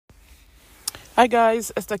Hi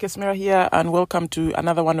guys, Esther Kesmira here and welcome to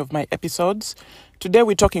another one of my episodes. Today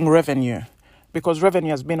we're talking revenue because revenue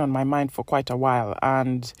has been on my mind for quite a while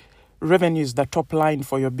and revenue is the top line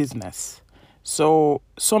for your business. So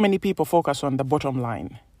many people focus on the bottom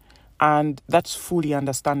line and that's fully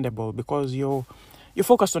understandable because you're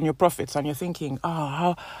focused on your profits and you're thinking,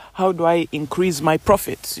 how do I increase my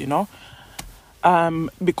profits,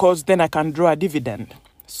 because then I can draw a dividend.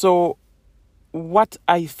 So what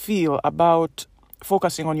I feel about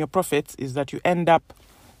focusing on your profits is that you end up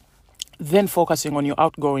then focusing on your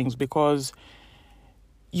outgoings because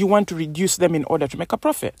you want to reduce them in order to make a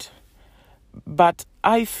profit. But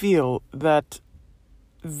I feel that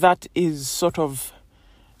is sort of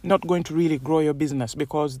not going to really grow your business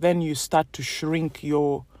because then you start to shrink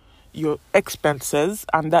your expenses,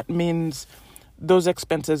 and that means those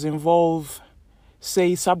expenses involve,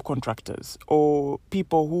 say, subcontractors or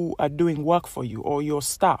people who are doing work for you or your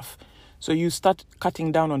staff. So you start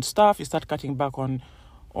cutting down on staff, you start cutting back on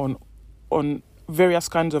various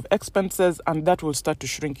kinds of expenses, and that will start to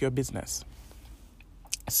shrink your business.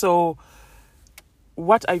 So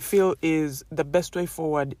what I feel is the best way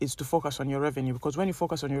forward is to focus on your revenue, because when you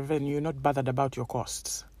focus on your revenue, you're not bothered about your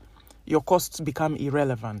costs. Your costs become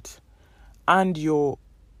irrelevant, and your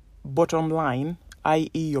bottom line, i.e.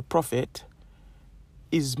 your profit,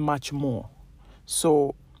 is much more.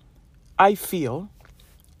 So I feel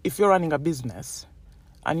if you're running a business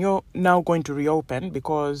and you're now going to reopen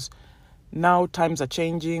because now times are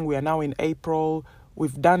changing, we are now in April,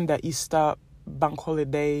 we've done the Easter bank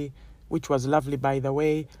holiday, which was lovely by the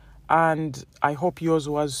way, and I hope yours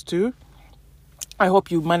was too. I hope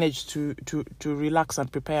you managed to relax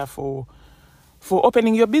and prepare for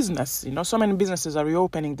opening your business. So many businesses are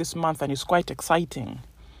reopening this month and it's quite exciting.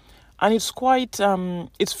 And it's quite,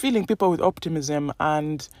 it's filling people with optimism,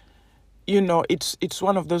 and, it's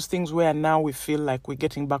one of those things where now we feel like we're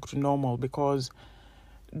getting back to normal, because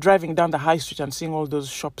driving down the high street and seeing all those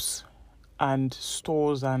shops and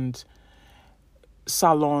stores and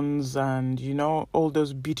salons and, all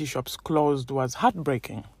those beauty shops closed was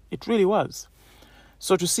heartbreaking. It really was.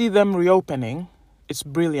 So to see them reopening, it's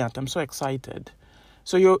brilliant. I'm so excited.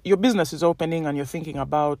 So your business is opening and you're thinking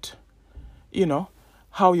about,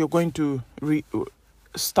 how you're going to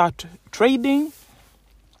start trading,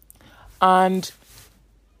 and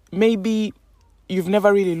maybe you've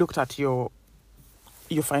never really looked at your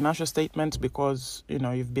financial statements because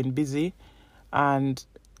you've been busy, and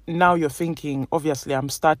now you're thinking, obviously I'm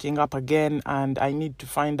starting up again and I need to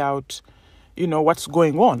find out what's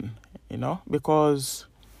going on, because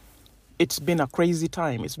it's been a crazy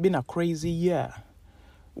time. It's been a crazy year.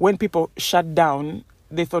 When people shut down,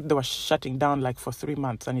 they thought they were shutting down like for 3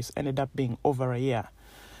 months, and it's ended up being over a year.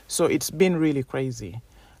 So it's been really crazy.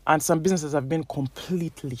 And some businesses have been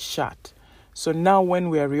completely shut. So now when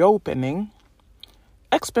we are reopening,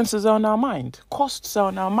 expenses are on our mind. Costs are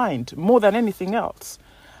on our mind more than anything else.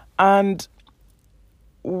 And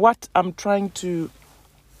what I'm trying to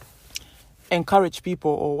encourage people,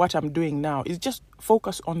 or what I'm doing now, is just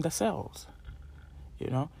focus on the sales.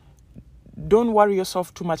 Don't worry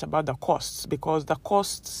yourself too much about the costs, because the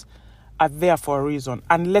costs are there for a reason,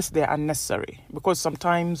 unless they're unnecessary. Because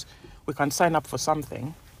sometimes we can sign up for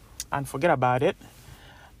something and forget about it,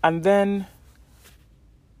 and then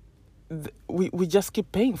we just keep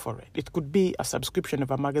paying for it. It could be a subscription of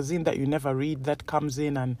a magazine that you never read that comes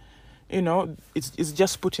in, and it's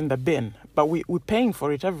just put in the bin, but we're paying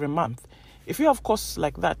for it every month. If you have costs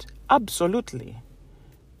like that, absolutely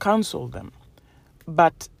cancel them,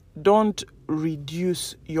 but don't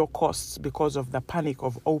reduce your costs because of the panic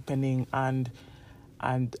of opening and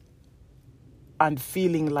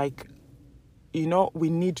feeling like we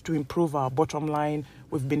need to improve our bottom line.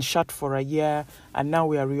 We've been shut for a year and now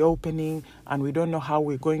we are reopening and we don't know how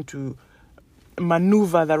we're going to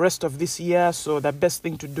maneuver the rest of this year. So the best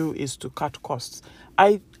thing to do is to cut costs.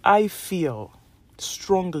 I feel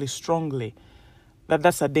strongly that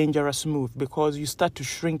that's a dangerous move, because you start to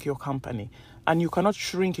shrink your company, and you cannot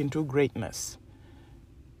shrink into greatness.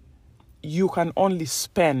 You can only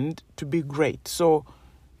spend to be great. So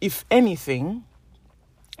if anything,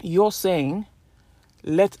 you're saying,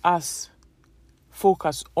 let us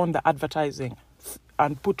focus on the advertising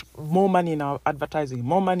and put more money in our advertising,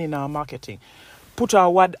 more money in our marketing, put our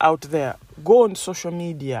word out there, go on social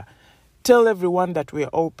media, tell everyone that we're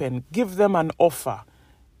open, give them an offer,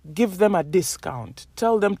 give them a discount,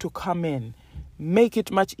 tell them to come in, make it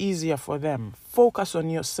much easier for them, focus on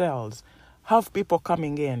your sales, have people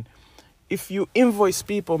coming in. If you invoice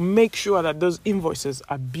people, make sure that those invoices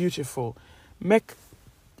are beautiful, make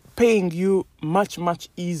paying you much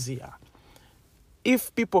easier.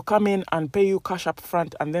 if people come in and pay you cash up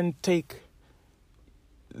front and then take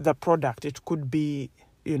the product, it could be,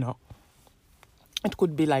 it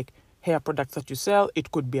could be like hair products that you sell.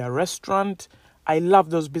 It could be a restaurant. I love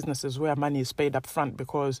those businesses where money is paid up front,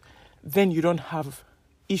 because then you don't have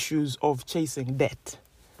issues of chasing debt,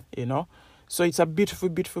 So it's a beautiful,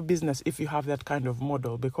 beautiful business if you have that kind of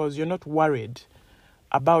model, because you're not worried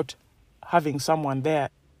about having someone there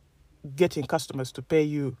getting customers to pay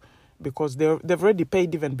you, because they've already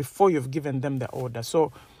paid even before you've given them the order.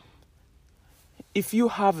 So if you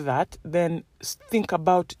have that, then think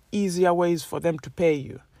about easier ways for them to pay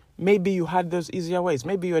you. Maybe you had those easier ways.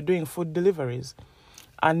 Maybe you are doing food deliveries,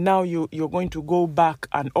 and now you're going to go back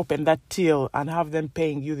and open that till and have them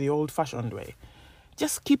paying you the old-fashioned way.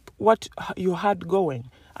 Just keep what you had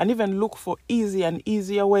going, and even look for easy and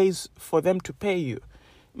easier ways for them to pay you.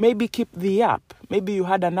 Maybe keep the app. Maybe you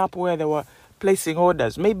had an app where they were placing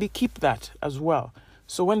orders. Maybe keep that as well.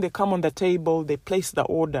 So when they come on the table, they place the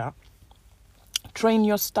order. Train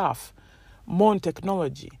your staff more on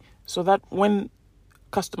technology, so that when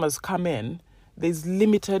customers come in, there's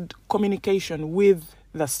limited communication with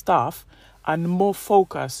the staff and more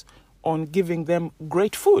focus on giving them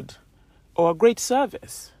great food or a great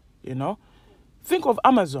service, Think of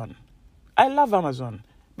Amazon. I love Amazon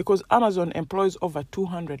because Amazon employs over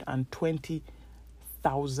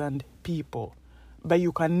 220,000 people. But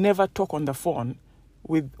you can never talk on the phone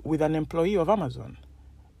with an employee of Amazon.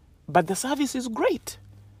 But the service is great,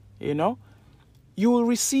 You will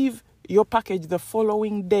receive your package the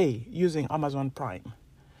following day using Amazon Prime.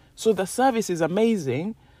 So the service is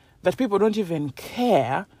amazing that people don't even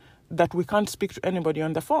care that we can't speak to anybody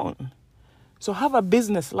on the phone. So have a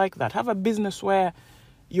business like that. Have a business where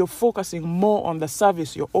you're focusing more on the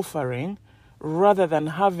service you're offering rather than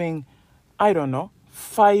having,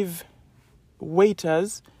 5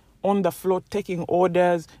 waiters on the floor taking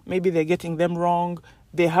orders. Maybe they're getting them wrong.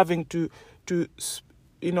 They're having to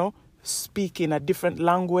speak in a different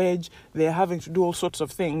language. They're having to do all sorts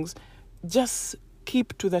of things. Just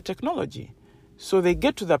keep to the technology. So they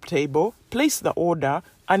get to the table, place the order,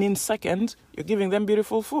 and in seconds, you're giving them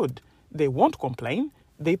beautiful food. They won't complain.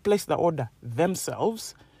 They place the order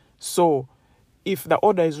themselves. So if the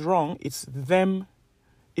order is wrong, it's them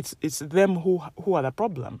who are the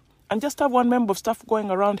problem. And just have one member of staff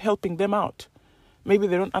going around helping them out. Maybe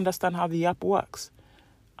they don't understand how the app works,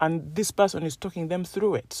 and this person is talking them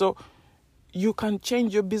through it. So you can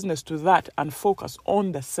change your business to that and focus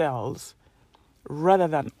on the sales rather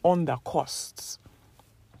than on the costs.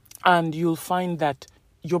 And you'll find that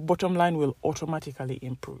your bottom line will automatically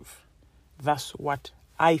improve. That's what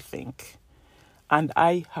I think. And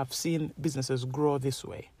I have seen businesses grow this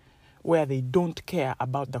way, where they don't care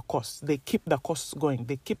about the costs. They keep the costs going.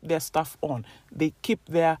 They keep their staff on. They keep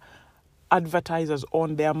their advertisers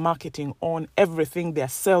on, their marketing on, everything, their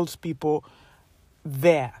salespeople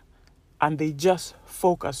there. And they just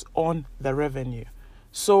focus on the revenue.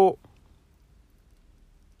 So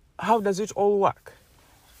how does it all work?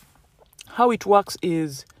 How it works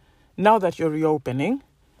is, now that you're reopening,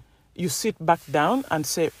 you sit back down and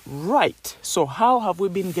say, right, so how have we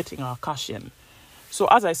been getting our cash in? So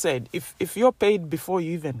as I said, if you're paid before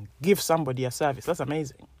you even give somebody a service, that's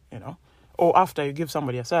amazing, or after you give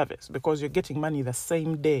somebody a service, because you're getting money the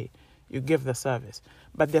same day you give the service.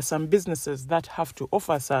 But there's some businesses that have to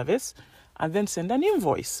offer a service and then send an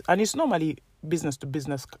invoice. And it's normally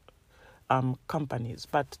business-to-business companies.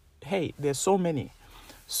 But hey, there's so many.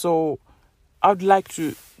 So I'd like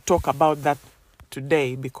to talk about that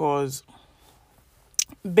today, because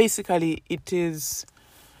basically it's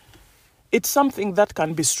something that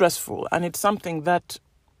can be stressful, and it's something that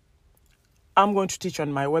I'm going to teach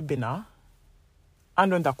on my webinar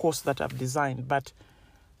and on the course that I've designed. But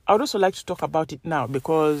I would also like to talk about it now,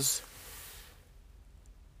 because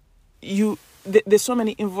there's so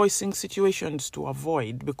many invoicing situations to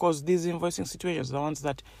avoid, because these invoicing situations are the ones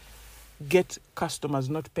that get customers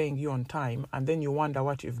not paying you on time, and then you wonder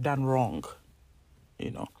what you've done wrong,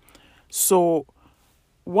 So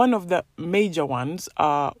one of the major ones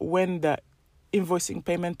are when the invoicing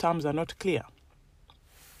payment terms are not clear.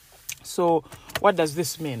 So what does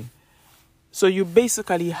this mean? So you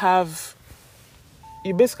basically have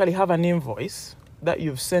an invoice that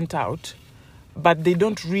you've sent out, but they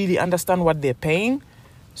don't really understand what they're paying.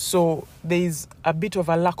 So there's a bit of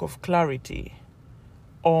a lack of clarity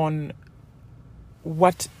on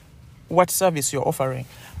what service you're offering.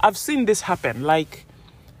 I've seen this happen, like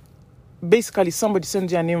basically somebody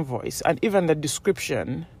sends you an invoice and even the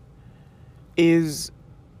description is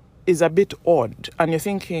a bit odd, and you're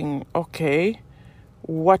thinking, okay,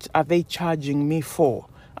 what are they charging me for?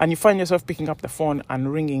 and you find yourself picking up the phone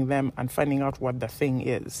and ringing them and finding out what the thing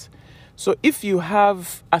is. So if you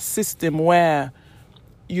have a system where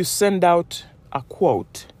you send out a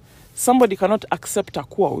quote, somebody cannot accept a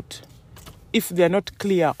quote if they're not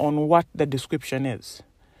clear on what the description is.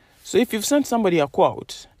 So if you've sent somebody a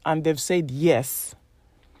quote and they've said yes,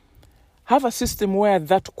 have a system where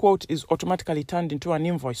that quote is automatically turned into an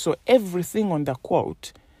invoice. So everything on the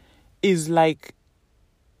quote is like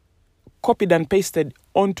copied and pasted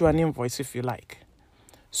onto an invoice, if you like.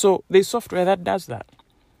 So there's software that does that.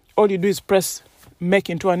 All you do is press make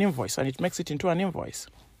into an invoice and it makes it into an invoice.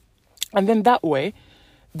 And then that way,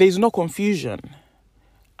 there's no confusion.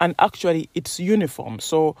 And actually, it's uniform.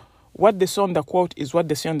 So what they say on the quote is what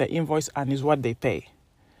they say on the invoice and is what they pay.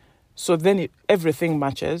 So then everything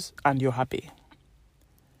matches and you're happy.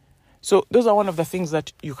 So those are one of the things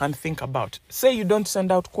that you can think about. Say you don't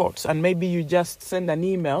send out quotes and maybe you just send an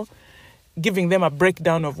email giving them a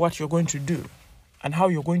breakdown of what you're going to do and how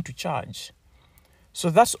you're going to charge. So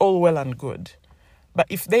that's all well and good. But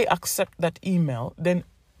if they accept that email, then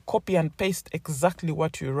copy and paste exactly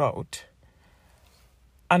what you wrote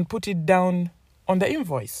and put it down on the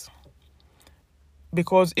invoice.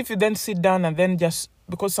 Because if you then sit down and then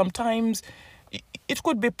because sometimes it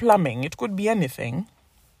could be plumbing, it could be anything,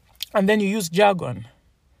 and then you use jargon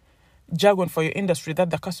for your industry that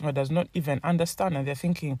the customer does not even understand, and they're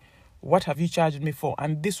thinking, what have you charged me for?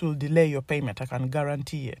 And this will delay your payment, I can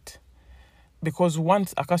guarantee it. Because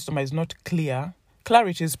once a customer is not clear,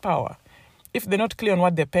 clarity is power. If they're not clear on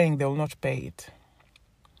what they're paying, they will not pay it.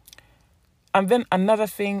 And then another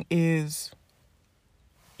thing is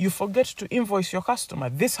you forget to invoice your customer.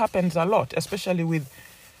 This happens a lot, especially with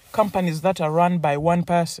companies that are run by one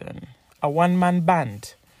person, a one-man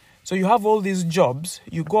band. So you have all these jobs,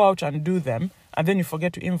 you go out and do them, and then you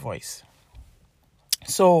forget to invoice.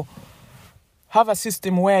 So have a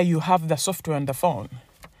system where you have the software on the phone.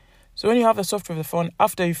 So when you have the software on the phone,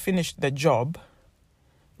 after you finish the job,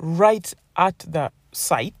 right at the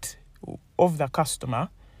site of the customer,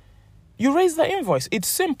 you raise the invoice. It's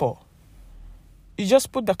simple. You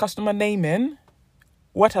just put the customer name in,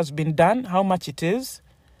 what has been done, how much it is,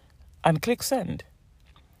 and click send.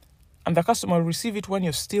 And the customer will receive it when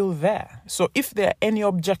you're still there. So if there are any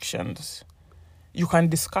objections, you can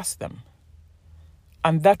discuss them.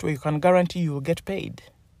 And that way you can guarantee you will get paid.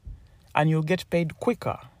 And you'll get paid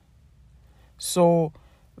quicker. So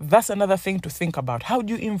that's another thing to think about. How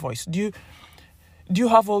do you invoice? Do you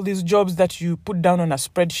have all these jobs that you put down on a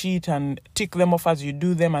spreadsheet and tick them off as you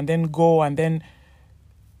do them and then go and then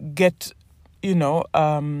get,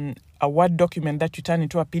 a Word document that you turn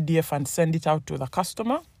into a PDF and send it out to the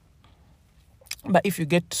customer? But if you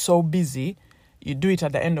get so busy, you do it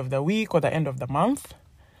at the end of the week or the end of the month.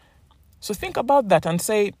 So think about that and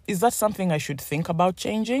say, is that something I should think about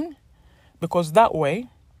changing? Because that way,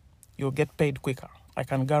 you'll get paid quicker. I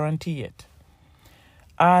can guarantee it.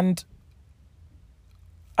 And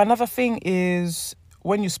another thing is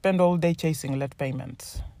when you spend all day chasing late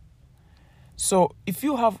payments. So if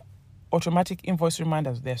you have automatic invoice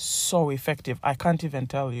reminders, they're so effective. I can't even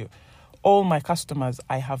tell you. All my customers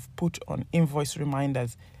I have put on invoice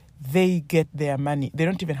reminders, they get their money. They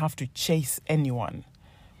don't even have to chase anyone.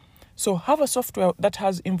 So have a software that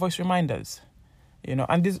has invoice reminders,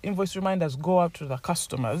 and these invoice reminders go out to the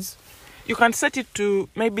customers. You can set it to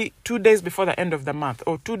maybe 2 days before the end of the month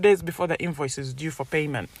or 2 days before the invoice is due for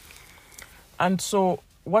payment. And so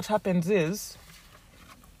what happens is,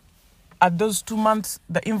 at those 2 months,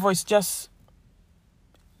 the invoice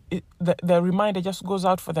the reminder just goes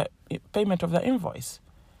out for the payment of the invoice.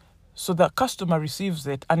 So the customer receives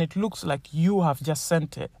it and it looks like you have just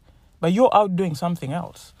sent it, but you're out doing something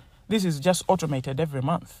else. This is just automated every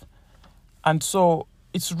month. And so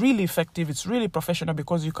it's really effective, it's really professional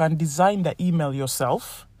because you can design the email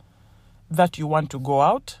yourself that you want to go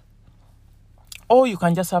out, or you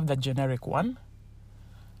can just have the generic one,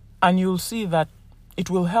 and you'll see that it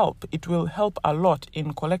will help. It will help a lot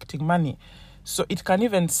in collecting money. So it can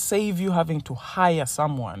even save you having to hire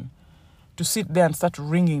someone to sit there and start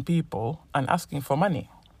ringing people and asking for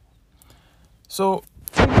money. So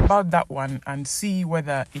think about that one and see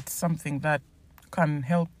whether it's something that can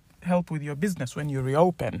help with your business when you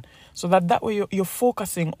reopen. So that way you're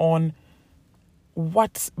focusing on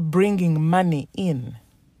what's bringing money in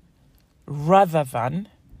rather than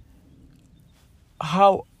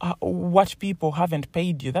what people haven't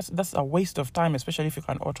paid you. That's a waste of time, especially if you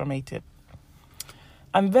can automate it.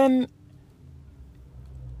 And then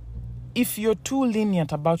if you're too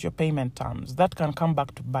lenient about your payment terms, that can come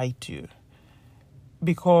back to bite you,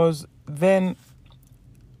 because then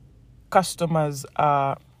customers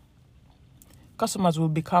customers will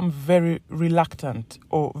become very reluctant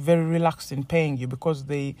or very relaxed in paying you because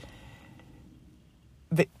they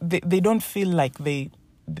don't feel like they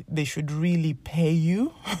should really pay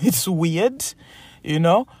you. It's weird, you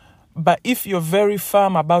know. But if you're very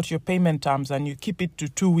firm about your payment terms and you keep it to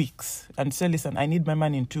 2 weeks and say, listen, I need my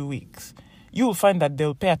money in 2 weeks, you will find that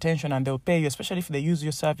they'll pay attention and they'll pay you, especially if they use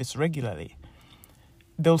your service regularly.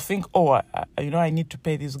 They'll think, I need to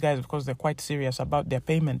pay these guys because they're quite serious about their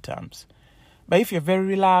payment terms. But if you're very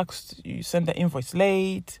relaxed, you send the invoice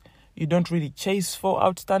late, you don't really chase for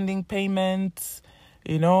outstanding payments,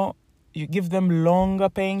 you know, you give them longer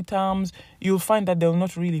paying terms, you'll find that they'll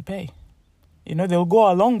not really pay. You know, they'll go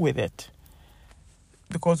along with it.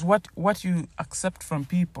 Because what you accept from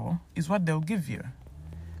people is what they'll give you.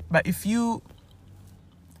 But if you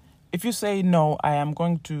say, no, I am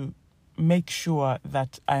going to make sure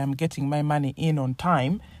that I am getting my money in on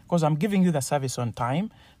time, because I'm giving you the service on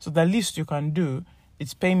time, so the least you can do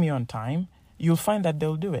is pay me on time, you'll find that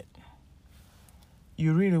they'll do it.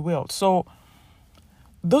 You really will. So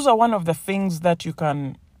those are one of the things that you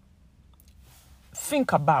can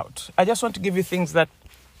think about. I just want to give you things that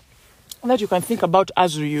you can think about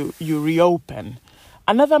as you reopen.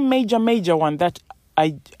 Another major one that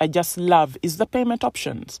I just love is the payment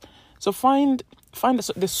options. So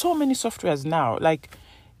there's so many softwares now. Like,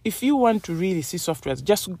 if you want to really see softwares,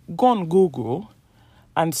 just go on Google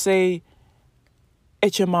and say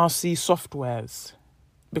HMRC softwares,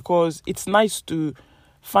 because it's nice to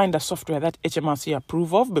find a software that HMRC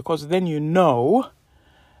approve of, because then you know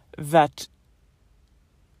that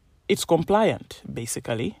it's compliant,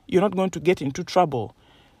 basically. You're not going to get into trouble.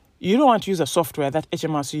 You don't want to use a software that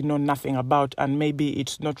HMRC know nothing about and maybe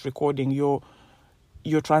it's not recording your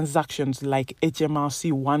transactions like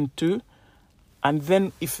HMRC want to. And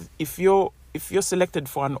then if you're selected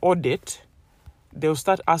for an audit, they'll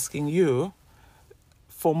start asking you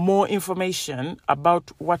for more information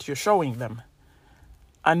about what you're showing them.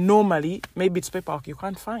 And normally, maybe it's paperwork you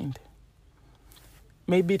can't find.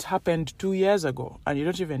 Maybe it happened 2 years ago and you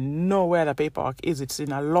don't even know where the paperwork is. It's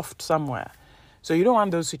in a loft somewhere. So you don't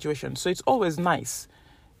want those situations. So it's always nice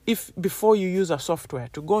if before you use a software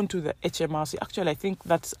to go into the HMRC. Actually, I think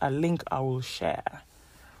that's a link I will share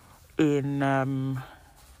in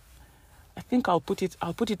I think I'll put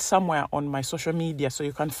it somewhere on my social media so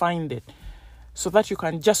you can find it, so that you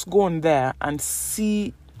can just go on there and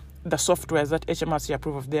see the softwares that HMRC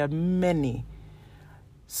approve of. There are many.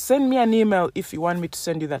 Send me an email if you want me to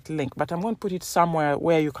send you that link, but I'm going to put it somewhere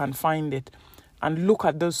where you can find it and look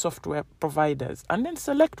at those software providers and then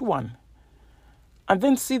select one and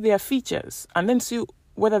then see their features and then see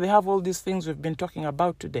whether they have all these things we've been talking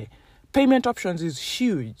about today. Payment options is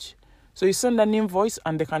huge. So you send an invoice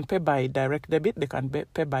and they can pay by direct debit, they can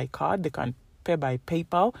pay by card, they can pay by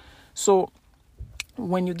PayPal. So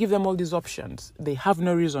when you give them all these options, they have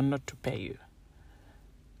no reason not to pay you.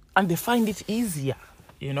 And they find it easier,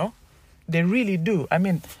 you know. They really do. I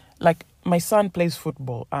mean, like, my son plays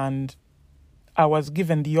football and I was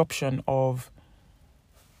given the option of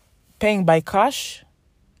paying by cash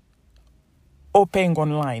or paying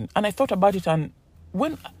online. And I thought about it, and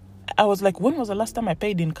when was the last time I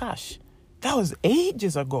paid in cash? That was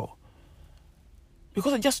ages ago.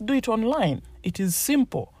 Because I just do it online. It is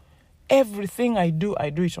simple. Everything I do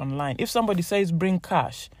it online. If somebody says bring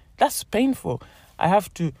cash, that's painful. I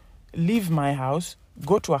have to leave my house,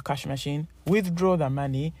 go to a cash machine, withdraw the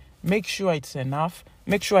money, make sure it's enough,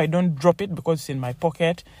 make sure I don't drop it because it's in my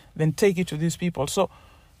pocket, then take it to these people. So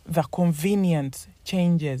the convenience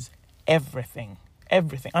changes everything.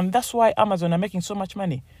 And that's why Amazon are making so much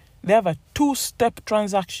money. They have a 2-step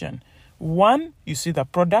transaction. 1, you see the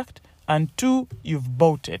product, and 2, you've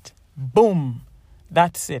bought it. Boom.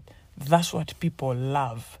 That's it. That's what people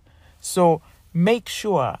love. So make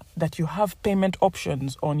sure that you have payment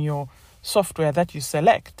options on your software that you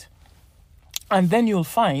select. And then you'll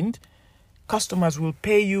find customers will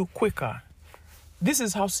pay you quicker. This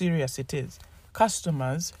is how serious it is.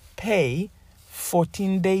 Customers pay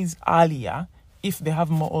 14 days earlier if they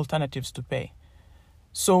have more alternatives to pay.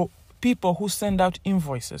 So people who send out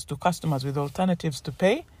invoices to customers with alternatives to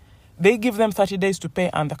pay, they give them 30 days to pay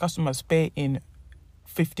and the customers pay in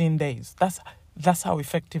 15 days. That's how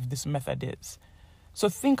effective this method is. So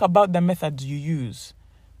think about the methods you use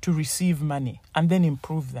to receive money and then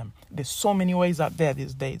improve them. There's so many ways out there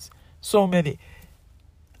these days. So many.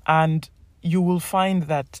 And you will find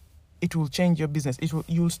that it will change your business.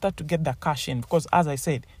 You'll start to get the cash in because, as I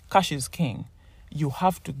said, cash is king. You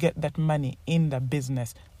have to get that money in the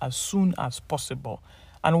business as soon as possible.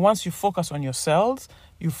 And once you focus on your sales,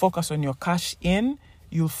 you focus on your cash in,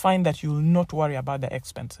 you'll find that you'll not worry about the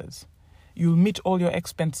expenses. You'll meet all your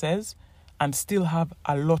expenses and still have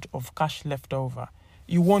a lot of cash left over.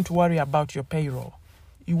 You won't worry about your payroll.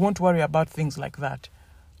 You won't worry about things like that.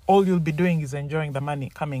 All you'll be doing is enjoying the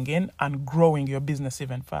money coming in and growing your business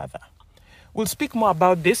even further. We'll speak more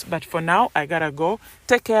about this, but for now, I gotta go.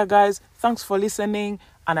 Take care, guys. Thanks for listening,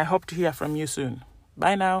 and I hope to hear from you soon.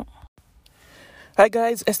 Bye now. Hi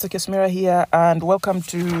guys, Esther Kesmira here, and welcome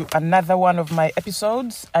to another one of my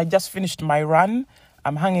episodes. I just finished my run.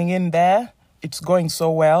 I'm hanging in there. It's going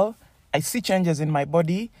so well. I see changes in my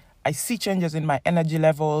body. I see changes in my energy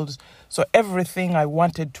levels. So everything I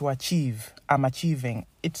wanted to achieve, I'm achieving.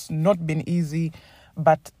 It's not been easy,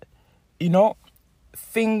 but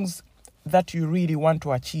things that you really want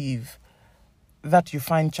to achieve, that you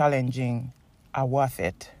find challenging, are worth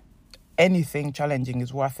it. Anything challenging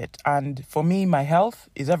is worth it. And for me, my health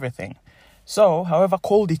is everything. So, however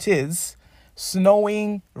cold it is,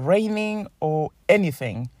 snowing, raining, or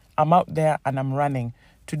anything, I'm out there and I'm running.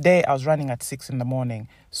 Today, I was running at 6 a.m.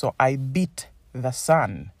 So I beat the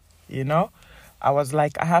sun, I was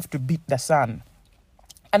like, I have to beat the sun.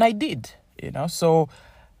 And I did, So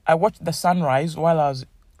I watched the sunrise while I was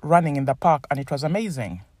running in the park, and it was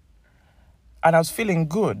amazing. And I was feeling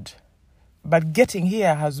good. But getting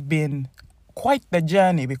here has been quite the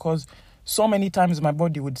journey, because so many times my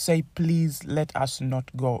body would say, please let us not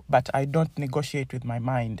go. But I don't negotiate with my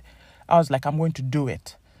mind. I was like, I'm going to do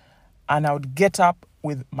it. And I would get up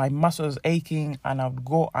with my muscles aching, and I would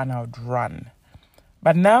go and I would run.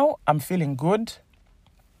 But now I'm feeling good.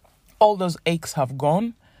 All those aches have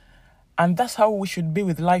gone. And that's how we should be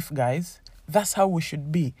with life, guys. That's how we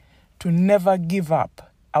should be. To never give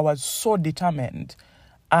up. I was so determined.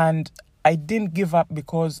 And I didn't give up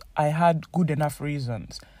because I had good enough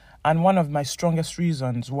reasons. And one of my strongest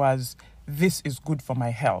reasons was, this is good for my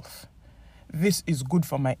health. This is good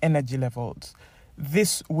for my energy levels.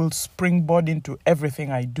 This will springboard into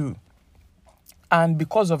everything I do. And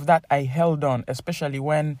because of that, I held on, especially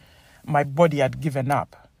when my body had given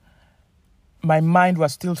up. My mind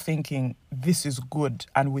was still thinking, this is good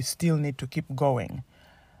and we still need to keep going.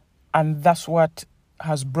 And that's what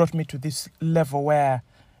has brought me to this level where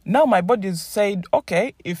now my body's said,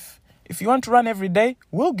 okay, if you want to run every day,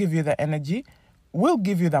 we'll give you the energy, we'll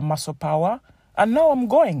give you the muscle power. And now I'm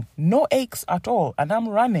going, no aches at all. And I'm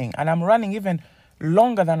running even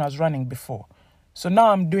longer than I was running before. So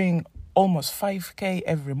now I'm doing almost 5K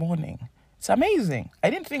every morning. It's amazing.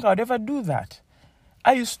 I didn't think I'd ever do that.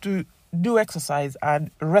 I used to do exercise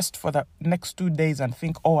and rest for the next 2 days and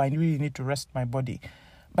think, oh, I really need to rest my body.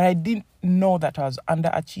 But I didn't know that I was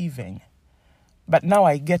underachieving. But now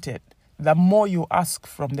I get it. The more you ask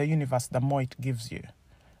from the universe, the more it gives you.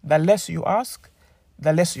 The less you ask,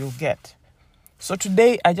 the less you'll get. So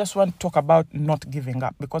today, I just want to talk about not giving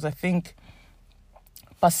up, because I think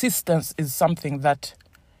persistence is something that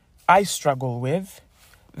I struggle with,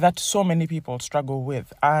 that so many people struggle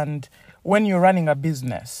with. And when you're running a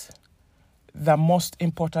business, the most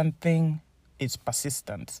important thing is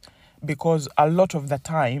persistence, because a lot of the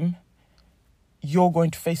time, you're going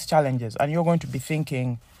to face challenges and you're going to be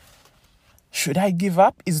thinking, should I give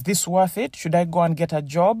up? Is this worth it? Should I go and get a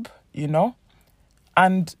job?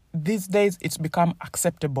 And these days it's become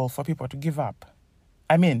acceptable for people to give up.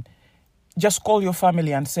 I mean, just call your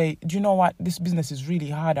family and say, do you know what? This business is really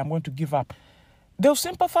hard. I'm going to give up. They'll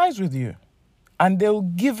sympathize with you and they'll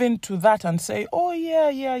give in to that and say, oh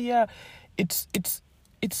yeah.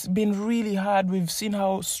 It's been really hard. We've seen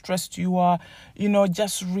how stressed you are.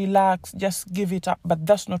 Just relax, just give it up. But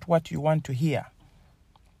that's not what you want to hear.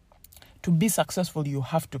 To be successful, you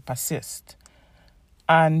have to persist.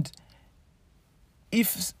 And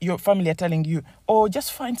if your family are telling you, oh,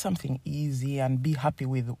 just find something easy and be happy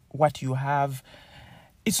with what you have,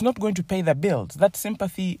 it's not going to pay the bills. That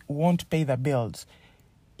sympathy won't pay the bills.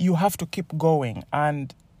 You have to keep going.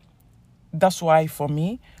 And that's why for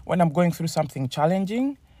me, when I'm going through something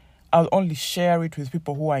challenging, I'll only share it with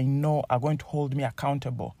people who I know are going to hold me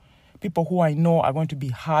accountable. People who I know are going to be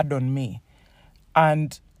hard on me.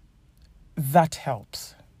 And that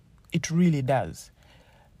helps. It really does.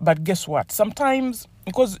 But guess what? Sometimes,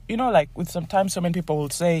 because, sometimes so many people will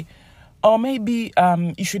say, oh, maybe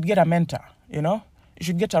you should get a mentor, You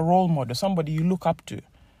should get a role model, somebody you look up to.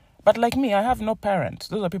 But like me, I have no parents.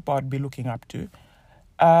 Those are people I'd be looking up to.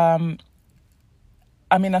 I'm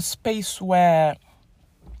in a space where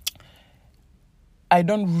I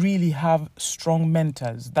don't really have strong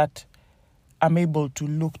mentors that I'm able to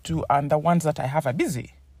look to, and the ones that I have are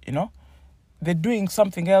busy, They're doing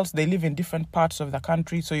something else. They live in different parts of the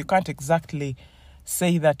country, so you can't exactly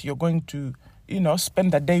say that you're going to,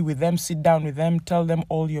 spend the day with them, sit down with them, tell them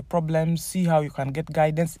all your problems, see how you can get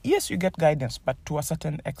guidance. Yes, you get guidance, but to a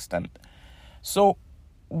certain extent. So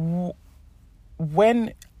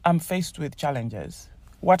when I'm faced with challenges,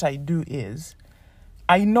 what I do is,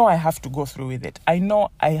 I know I have to go through with it. I know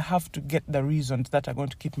I have to get the reasons that are going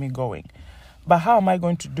to keep me going. But how am I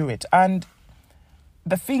going to do it? And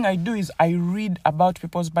the thing I do is I read about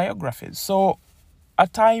people's biographies. So a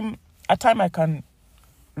time I can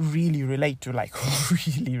really relate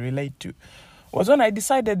to, was when I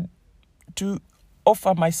decided to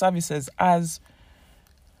offer my services as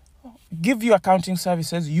give you accounting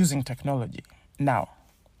services using technology. Now,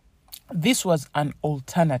 this was an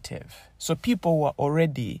alternative. So people were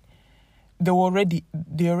already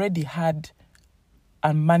had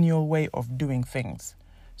a manual way of doing things.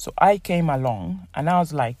 So I came along and I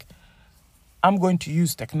was like, I'm going to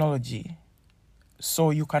use technology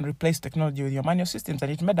so you can replace technology with your manual systems.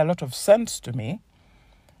 And it made a lot of sense to me.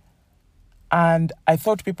 And I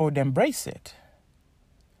thought people would embrace it.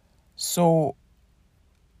 So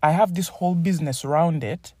I have this whole business around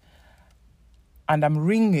it. And I'm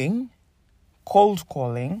ringing, cold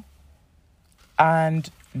calling, and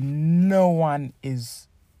no one is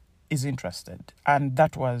interested. And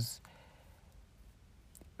that was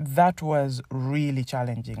really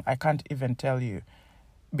challenging. I can't even tell you,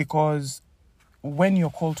 because when you're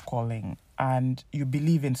cold calling and you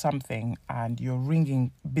believe in something and you're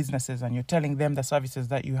ringing businesses and you're telling them the services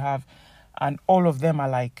that you have, and all of them are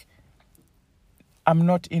like, I'm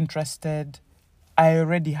not interested, I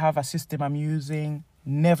already have a system I'm using,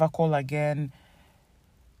 never call again.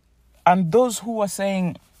 And those who are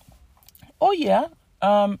saying, oh yeah,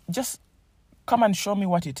 just come and show me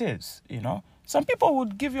what it is, Some people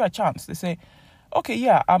would give you a chance. They say, okay,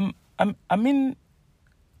 yeah, I'm at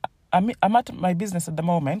my business at the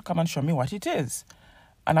moment. Come and show me what it is.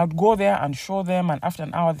 And I'd go there and show them. And after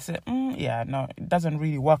an hour, they say, yeah, no, it doesn't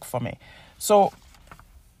really work for me. So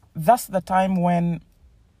that's the time when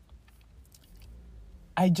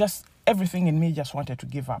everything in me just wanted to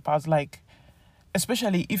give up. I was like,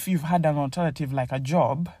 especially if you've had an alternative like a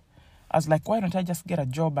job, I was like, why don't I just get a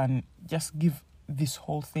job and just give this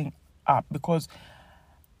whole thing up? Because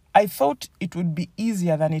I thought it would be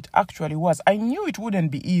easier than it actually was. I knew it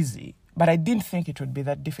wouldn't be easy, but I didn't think it would be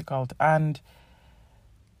that difficult. And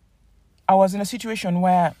I was in a situation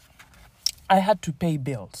where I had to pay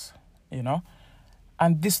bills,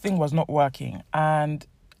 and this thing was not working. And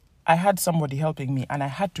I had somebody helping me and I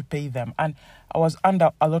had to pay them. And I was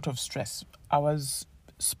under a lot of stress. I was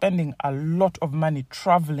spending a lot of money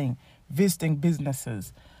traveling, visiting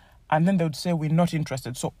businesses. And then they would say, we're not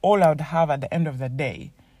interested. So all I would have at the end of the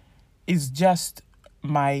day is just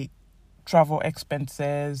my travel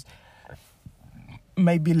expenses,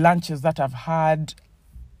 maybe lunches that I've had,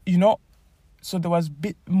 So there was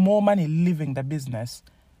more money leaving the business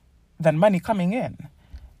than money coming in.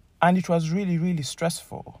 And it was really, really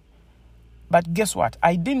stressful. But guess what?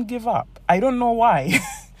 I didn't give up. I don't know why.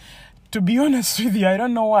 To be honest with you, I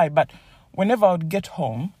don't know why. But whenever I would get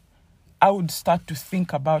home, I would start to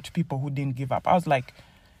think about people who didn't give up. I was like,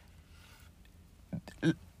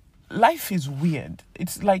 life is weird.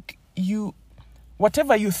 It's like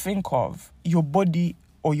whatever you think of, your body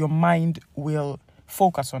or your mind will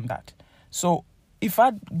focus on that. So if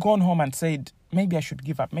I'd gone home and said, maybe I should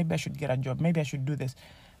give up, maybe I should get a job, maybe I should do this,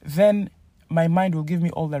 then my mind will give me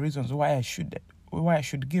all the reasons why I should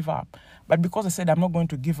give up. But because I said I'm not going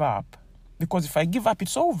to give up, because if I give up,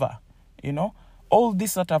 it's over, All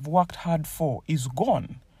this that I've worked hard for is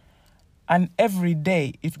gone. And every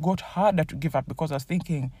day it got harder to give up because I was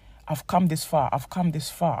thinking, I've come this far.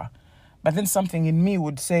 But then something in me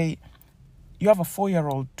would say, you have a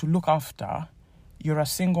 4-year-old to look after. You're a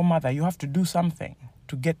single mother. You have to do something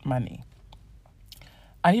to get money.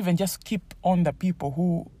 And even just keep on the people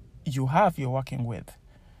who you're working with.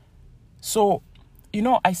 So,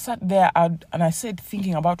 I sat there and I said,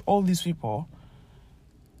 thinking about all these people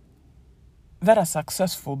that are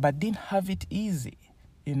successful but didn't have it easy,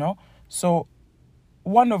 So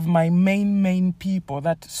one of my main people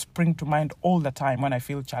that spring to mind all the time when I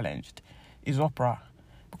feel challenged is Oprah.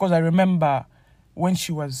 Because I remember when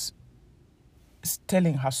she was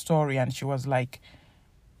telling her story and she was like,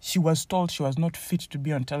 she was told she was not fit to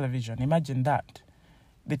be on television. Imagine that.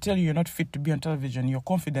 They tell you you're not fit to be on television. Your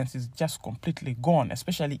confidence is just completely gone,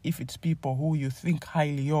 especially if it's people who you think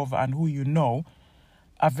highly of and who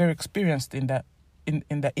are very experienced in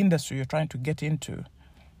the industry you're trying to get into.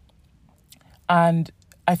 And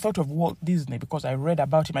I thought of Walt Disney because I read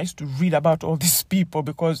about him. I used to read about all these people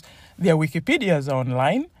because their Wikipedias are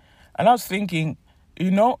online. And I was thinking,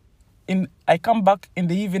 I come back in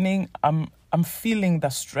the evening, I'm I'm feeling the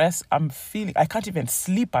stress. I can't even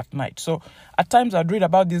sleep at night. So at times I'd read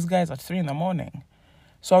about these guys at 3 a.m.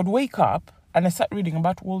 So I'd wake up and I start reading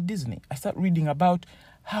about Walt Disney. I start reading about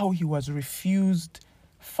how he was refused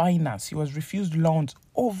finance. He was refused loans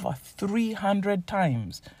over 300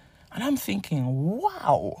 times. And I'm thinking,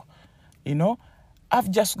 wow,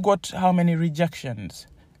 I've just got how many rejections?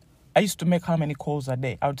 I used to make how many calls a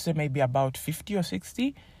day? I would say maybe about 50 or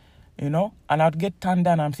 60, and I'd get turned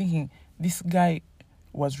down. I'm thinking, this guy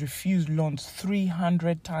was refused loans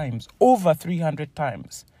 300 times, over 300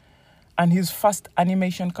 times. And his first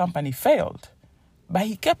animation company failed. But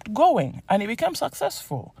he kept going and he became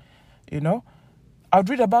successful, I'd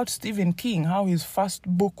read about Stephen King, how his first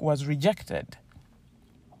book was rejected.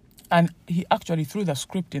 And he actually threw the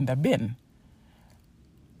script in the bin.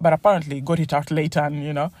 But apparently got it out later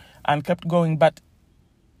and kept going. But,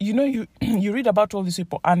 you read about all these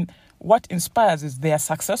people and what inspires is they are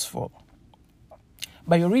successful.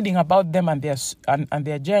 But you're reading about them and their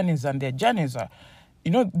journeys, and their journeys are,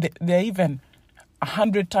 they're even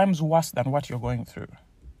 100 times worse than what you're going through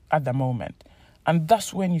at the moment. And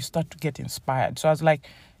that's when you start to get inspired. So I was like,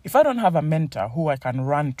 if I don't have a mentor who I can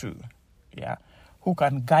run to, who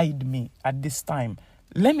can guide me at this time,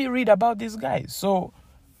 let me read about these guys. So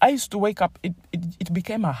I used to wake up, it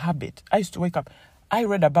became a habit. I used to wake up, I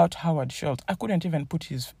read about Howard Schultz. I couldn't even put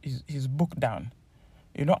his book down.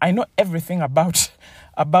 I know everything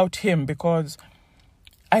about him because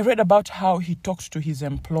I read about how he talked to his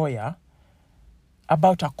employer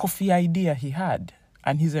about a coffee idea he had.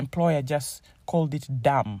 And his employer just called it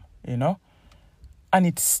damn, And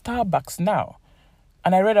it's Starbucks now.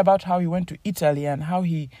 And I read about how he went to Italy and how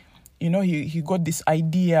he got this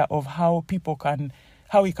idea of how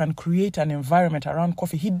he can create an environment around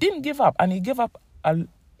coffee. He didn't give up, and he gave up a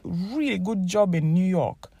really good job in New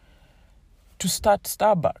York to start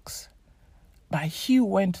Starbucks. But he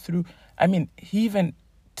went through, he even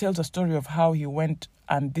tells a story of how he went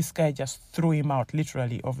and this guy just threw him out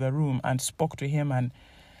literally of the room and spoke to him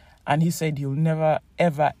and he said he'll never,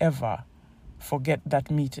 ever, ever forget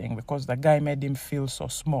that meeting because the guy made him feel so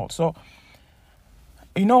small. So,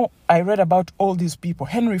 I read about all these people.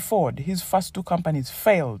 Henry Ford, his first 2 companies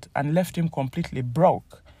failed and left him completely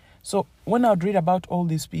broke. So when I'd read about all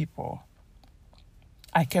these people,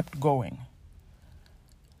 I kept going.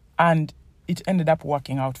 And it ended up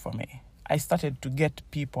working out for me. I started to get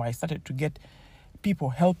people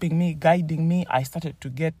helping me, guiding me. I started to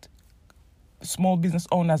get small business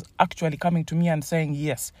owners actually coming to me and saying,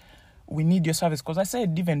 yes, we need your service. Because I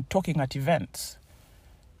said even talking at events,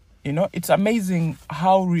 it's amazing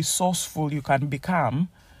how resourceful you can become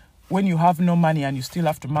when you have no money and you still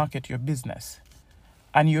have to market your business.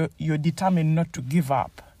 And you're determined not to give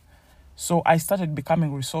up. So I started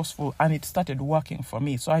becoming resourceful and it started working for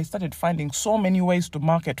me. So I started finding so many ways to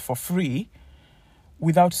market for free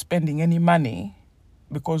without spending any money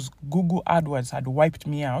because Google AdWords had wiped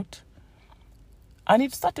me out. And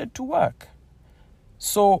it started to work.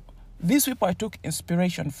 So these people I took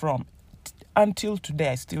inspiration from. Until today,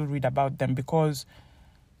 I still read about them because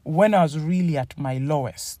when I was really at my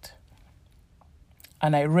lowest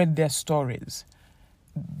and I read their stories,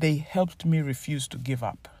 they helped me refuse to give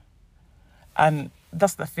up. And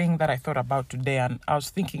that's the thing that I thought about today. And I was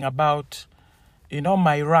thinking about,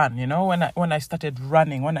 my run, when I started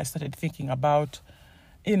running, when I started thinking about,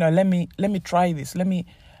 let me try this.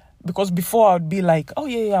 Because before I would be like, oh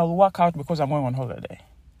yeah, I'll work out because I'm going on holiday.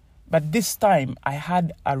 But this time I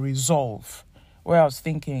had a resolve where I was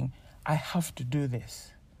thinking, I have to do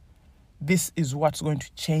this. This is what's going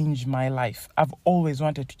to change my life. I've always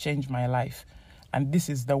wanted to change my life. And this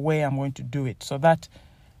is the way I'm going to do it. So that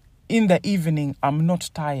in the evening, I'm not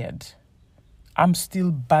tired. I'm still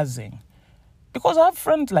buzzing. Because I have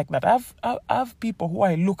friends like that. I have people who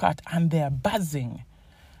I look at and they are buzzing.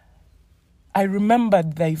 I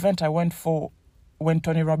remembered the event I went for when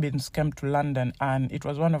Tony Robbins came to London, and it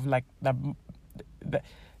was one of like the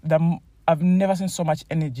I've never seen so much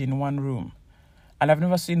energy in one room. And I've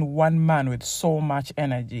never seen one man with so much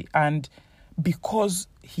energy. And because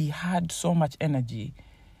he had so much energy,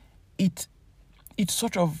 it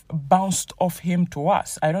sort of bounced off him to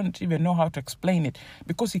us. I don't even know how to explain it.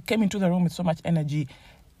 Because he came into the room with so much energy,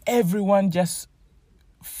 everyone just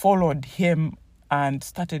followed him and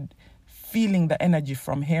started feeling the energy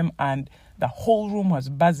from him, and the whole room was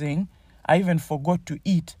buzzing. I even forgot to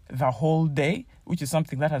eat the whole day, which is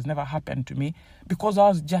something that has never happened to me, because I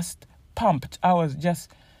was just pumped. I was just,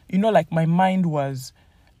 like my mind was,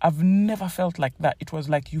 I've never felt like that. It was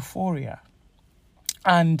like euphoria.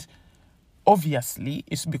 And obviously,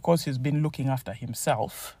 it's because he's been looking after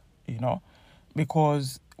himself,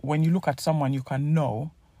 because when you look at someone, you can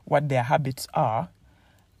know what their habits are.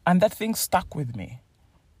 And that thing stuck with me.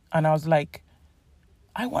 And I was like,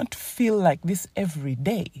 I want to feel like this every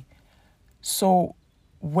day. So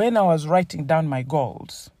when I was writing down my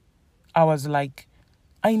goals, I was like,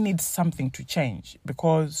 I need something to change,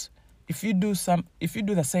 because if you do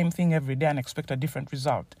the same thing every day and expect a different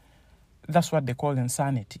result, that's what they call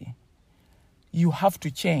insanity. You have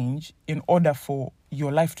to change in order for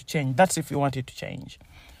your life to change. That's if you want it to change.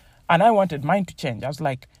 And I wanted mine to change. I was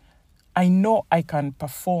like, I know I can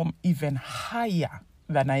perform even higher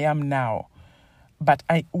than I am now, but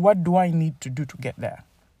what do I need to do to get there?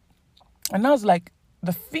 And I was like,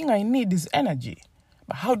 the thing I need is energy.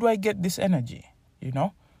 But how do I get this energy? You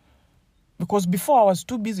know? Because before I was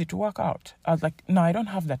too busy to work out. I was like, no, I don't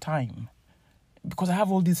have the time, because I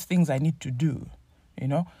have all these things I need to do. You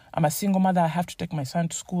know, I'm a single mother. I have to take my son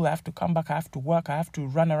to school. I have to come back. I have to work. I have to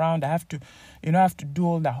run around. I have to do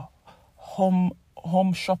all the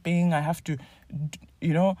home shopping. I have to,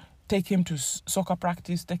 take him to soccer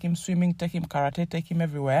practice, take him swimming, take him karate, take him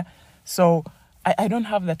everywhere. So I don't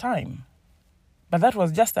have the time. But that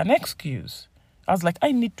was just an excuse. I was like,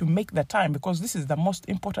 I need to make the time, because this is the most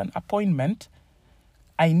important appointment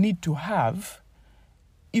I need to have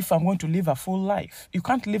if I'm going to live a full life. You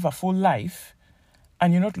can't live a full life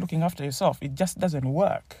and you're not looking after yourself. It just doesn't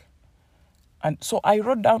work. And so I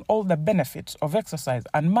wrote down all the benefits of exercise,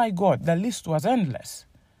 and my God, the list was endless.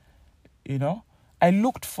 You know, I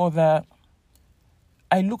looked for the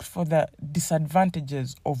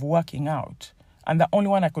disadvantages of working out, and the only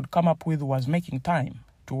one I could come up with was making time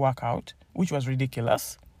to work out, which was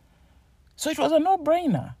ridiculous. So it was a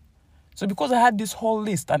no-brainer. So because I had this whole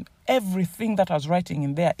list, and everything that I was writing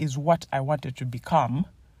in there is what I wanted to become,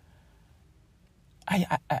 I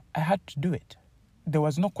had to do it. There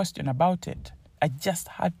was no question about it. I just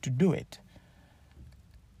had to do it.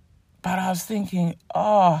 But I was thinking,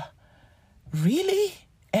 really?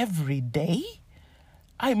 Every day?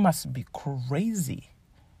 I must be crazy.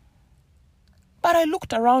 But I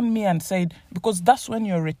looked around me and said, because that's when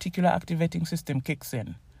your reticular activating system kicks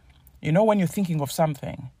in. You know, when you're thinking of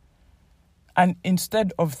something. And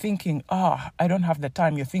instead of thinking, I don't have the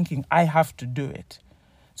time, you're thinking, I have to do it.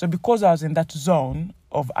 So because I was in that zone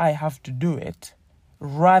of I have to do it,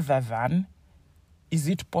 rather than, is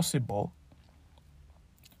it possible?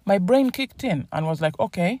 My brain kicked in and was like,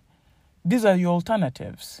 okay, these are your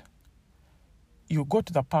alternatives. You go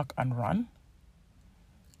to the park and run,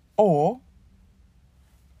 or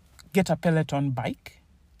get a Peloton bike,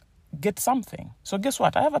 get something. So guess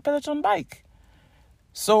what? I have a Peloton bike.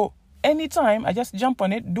 So anytime I just jump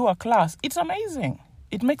on it, do a class, it's amazing.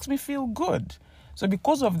 It makes me feel good. So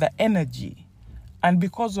because of the energy, and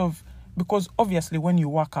because obviously when you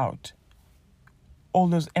work out, all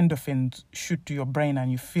those endorphins shoot to your brain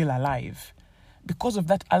and you feel alive. Because of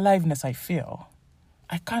that aliveness I feel,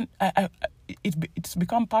 it's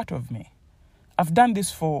become part of me. I've done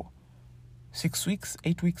this for 6 weeks,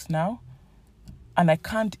 8 weeks now, and I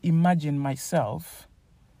can't imagine myself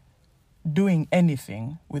doing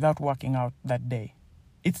anything without working out that day.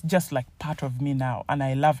 It's just like part of me now, and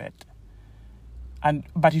I love it.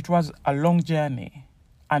 But it was a long journey.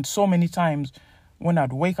 And so many times when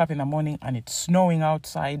I'd wake up in the morning and it's snowing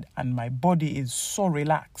outside and my body is so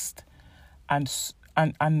relaxed and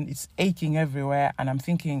it's aching everywhere, and I'm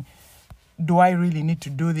thinking, do I really need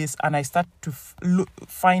to do this? And I start to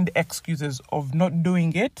find excuses of not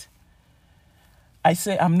doing it. I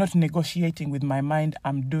say I'm not negotiating with my mind,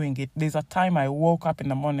 I'm doing it. There's a time I woke up in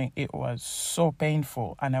the morning, it was so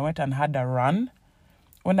painful, and I went and had a run.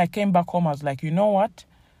 When I came back home, I was like, you know what?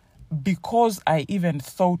 Because I even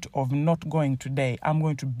thought of not going today, I'm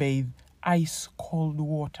going to bathe ice cold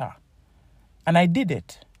water. And I did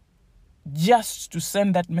it just to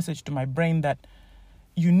send that message to my brain that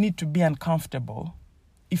you need to be uncomfortable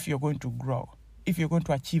if you're going to grow, if you're going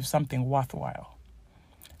to achieve something worthwhile.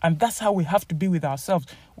 And that's how we have to be with ourselves.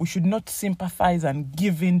 We should not sympathize and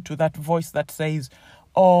give in to that voice that says,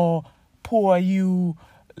 oh, poor you,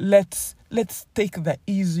 let's take the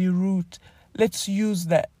easy route. Let's use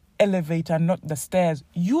the elevator, not the stairs.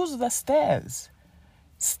 Use the stairs,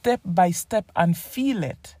 step by step, and feel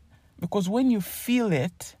it. Because when you feel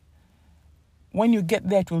it, when you get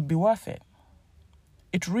there, it will be worth it.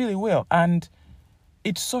 It really will. And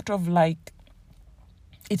it's sort of like,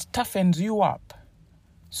 it toughens you up.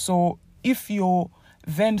 So if you're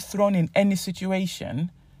then thrown in any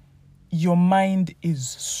situation, your mind is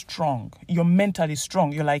strong. You're mentally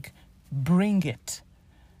strong. You're like, bring it,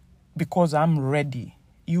 because I'm ready.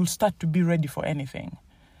 You'll start to be ready for anything.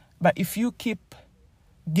 But if you keep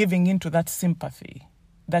giving into that sympathy,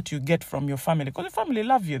 that you get from your family, because your family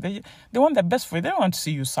love you. They want the best for you. They don't want to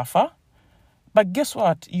see you suffer. But guess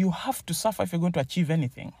what? You have to suffer if you're going to achieve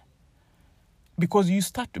anything. Because you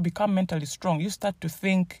start to become mentally strong. You start to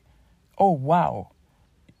think, oh, wow,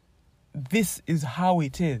 this is how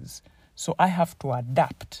it is. So I have to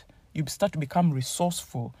adapt. You start to become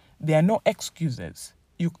resourceful. There are no excuses.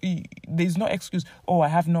 There's no excuse, oh, I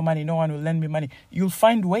have no money, no one will lend me money. You'll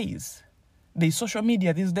find ways. There's social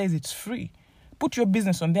media these days, it's free. Put your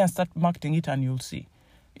business on there and start marketing it and you'll see.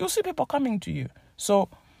 You'll see people coming to you. So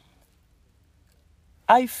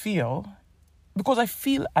I feel, because I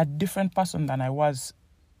feel a different person than I was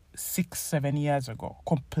 6-7 years ago.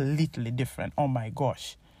 Completely different. Oh my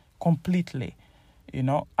gosh. Completely.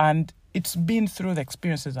 And it's been through the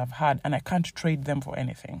experiences I've had, and I can't trade them for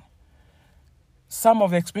anything. Some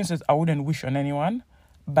of the experiences I wouldn't wish on anyone,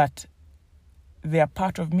 but they are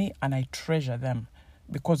part of me and I treasure them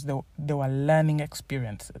because they were learning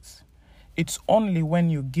experiences. It's only when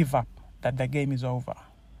you give up that the game is over.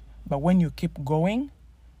 But when you keep going,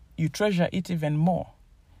 you treasure it even more.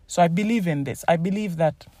 So I believe in this. I believe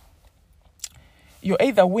that you're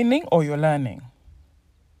either winning or you're learning.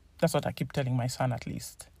 That's what I keep telling my son, at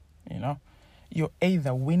least. You're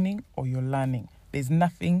either winning or you're learning. There's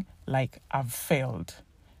nothing like I've failed.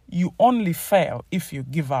 You only fail if you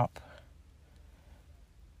give up.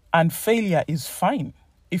 And failure is fine.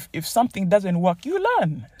 If something doesn't work, you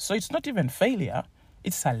learn. So it's not even failure.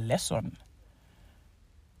 It's a lesson.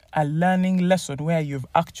 A learning lesson where you've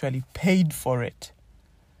actually paid for it.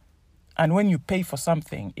 And when you pay for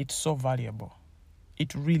something, it's so valuable.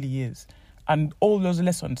 It really is. And all those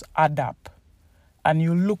lessons add up. And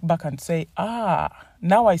you look back and say,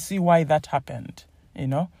 now I see why that happened.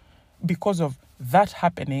 Because of that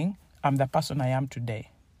happening, I'm the person I am today.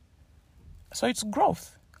 So it's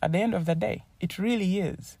growth at the end of the day. It really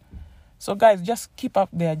is. So guys, just keep up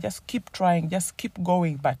there. Just keep trying. Just keep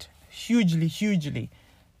going. But hugely,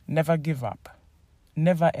 never give up.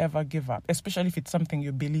 Never, ever give up. Especially if it's something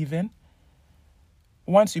you believe in.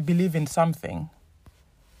 Once you believe in something,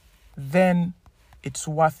 then it's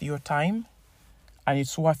worth your time and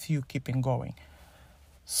it's worth you keeping going.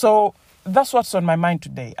 So that's what's on my mind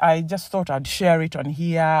today. I just thought I'd share it on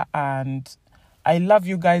here, and I love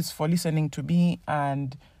you guys for listening to me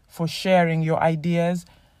and for sharing your ideas.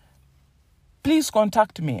 Please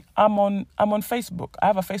contact me. I'm on Facebook. I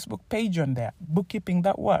have a Facebook page on there, Bookkeeping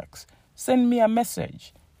That Works. Send me a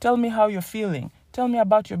message. Tell me how you're feeling. Tell me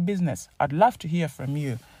about your business. I'd love to hear from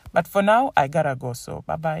you. But for now, I gotta go. So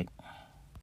bye-bye.